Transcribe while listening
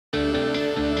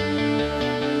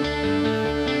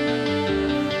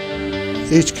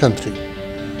each country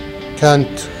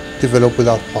can't develop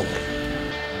without power.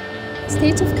 The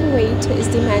state of Kuwait is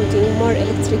demanding more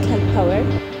electrical power.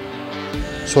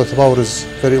 So the power is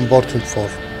very important for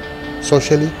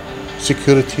socially,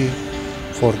 security,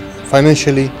 for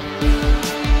financially.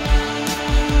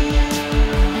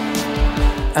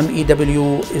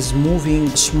 MEW is moving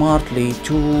smartly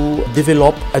to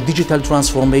develop a digital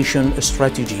transformation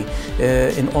strategy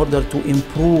in order to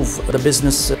improve the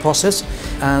business process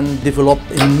and develop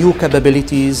new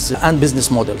capabilities and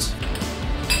business models.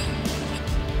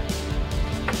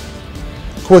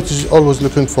 Kuwait is always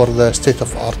looking for the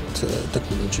state-of-art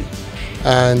technology,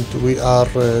 and we are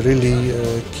really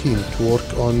keen to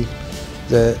work on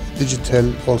the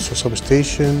digital also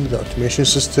substation, the automation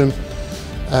system,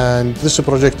 and this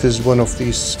project is one of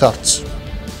these starts.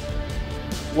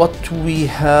 What we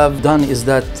have done is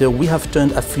that we have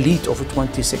turned a fleet of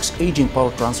 26 aging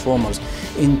power transformers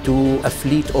into a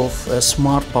fleet of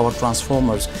smart power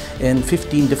transformers in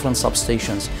 15 different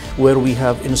substations, where we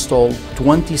have installed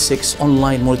 26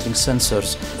 online monitoring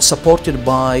sensors supported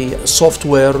by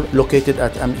software located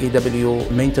at MEW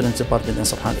maintenance department in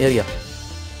Sabhan area.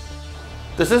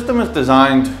 The system is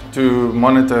designed to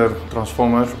monitor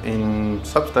transformers in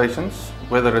substations,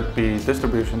 whether it be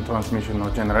distribution, transmission or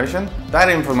generation. That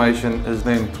information is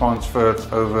then transferred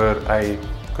over a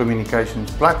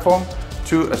communications platform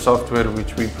to a software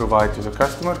which we provide to the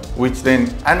customer, which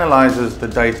then analyzes the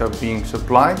data being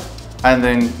supplied and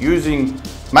then using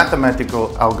mathematical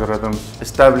algorithms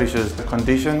establishes the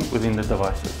condition within the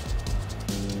devices.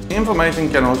 The information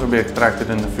can also be extracted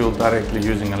in the field directly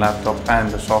using a laptop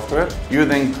and the software. You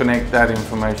then connect that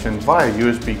information via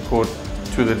USB cord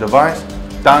to the device,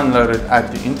 download it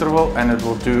at the interval, and it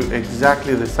will do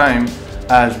exactly the same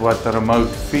as what the remote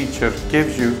feature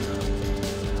gives you.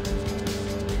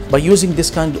 By using this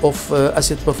kind of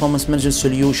asset performance management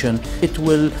solution, it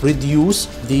will reduce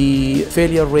the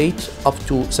failure rate up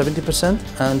to 70%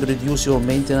 and reduce your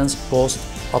maintenance cost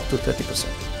up to 30%.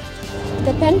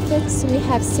 The benefits we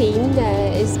have seen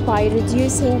is by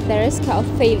reducing the risk of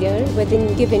failure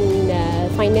within given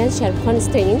financial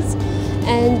constraints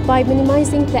and by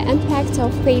minimizing the impact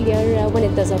of failure when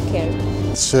it does occur.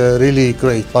 It's a really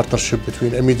great partnership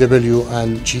between MEW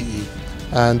and GE,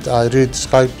 and I really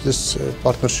describe this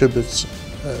partnership as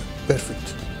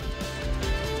perfect.